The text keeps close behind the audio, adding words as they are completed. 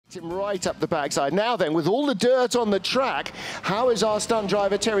Him right up the backside. Now then, with all the dirt on the track, how is our stunt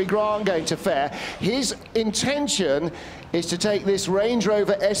driver Terry Grant going to fare? His intention is to take this Range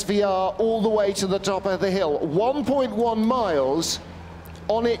Rover SVR all the way to the top of the hill. 1.1 miles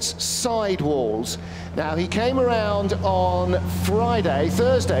on its sidewalls. Now, he came around on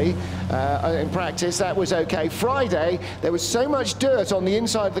Thursday, in practice, that was okay. Friday, there was so much dirt on the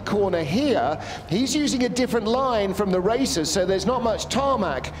inside of the corner here, he's using a different line from the racers, so there's not much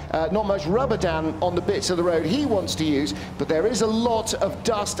tarmac, not much rubber down on the bits of the road he wants to use, but there is a lot of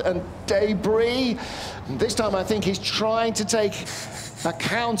dust and debris. And this time, I think he's trying to take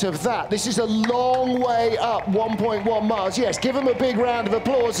account of that. This is a long way up, 1.1 miles. Yes, give him a big round of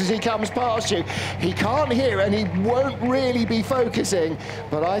applause as he comes past you. He can't hear and he won't really be focusing,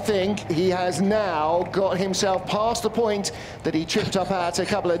 but I think he has now got himself past the point that he tripped up at a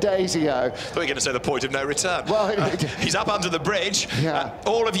couple of days ago. I thought you were going to say the point of no return. Well, he's up under the bridge. Yeah.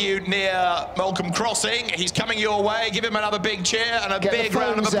 All of you near Molecombe Crossing, he's coming your way. Give him another big cheer and a big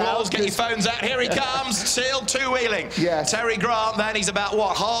round of applause. Get your phones out. Here he comes. Still two-wheeling. Yes. Terry Grant, then he's about,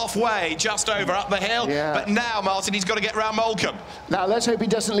 what, halfway, just over up the hill. Yeah. But now, Martin, he's got to get round Molecombe. Now, let's hope he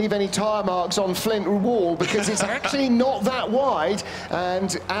doesn't leave any tyre marks on Flint Wall, because it's actually not that wide.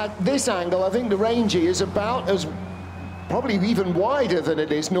 And at this angle, I think the Rangy is about as probably even wider than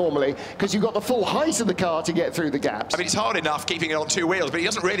it is normally, because you've got the full height of the car to get through the gaps. I mean, it's hard enough keeping it on two wheels, but he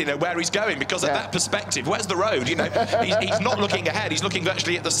doesn't really know where he's going, because at that perspective, where's the road? You know, he's not looking ahead, he's looking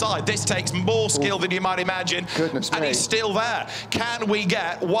virtually at the side. This takes more skill than you might imagine. Goodness me. And he's still there. Can we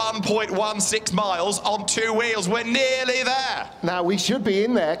get 1.16 miles on two wheels? We're nearly there. Now, we should be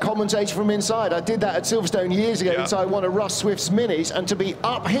in there, commentating from inside. I did that at Silverstone years ago inside one of Russ Swift's Minis, and to be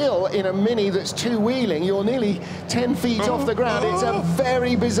uphill in a Mini that's two-wheeling, you're nearly 10 feet off the ground. It's a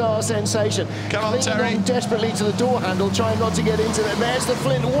very bizarre sensation. Come on, Terry. On desperately to the door handle, trying not to get into it. And there's the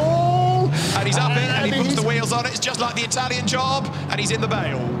Flint Wall. And he's up it, and he puts the wheels on it. It's just like the Italian job, and he's in the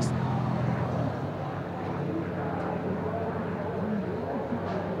bales.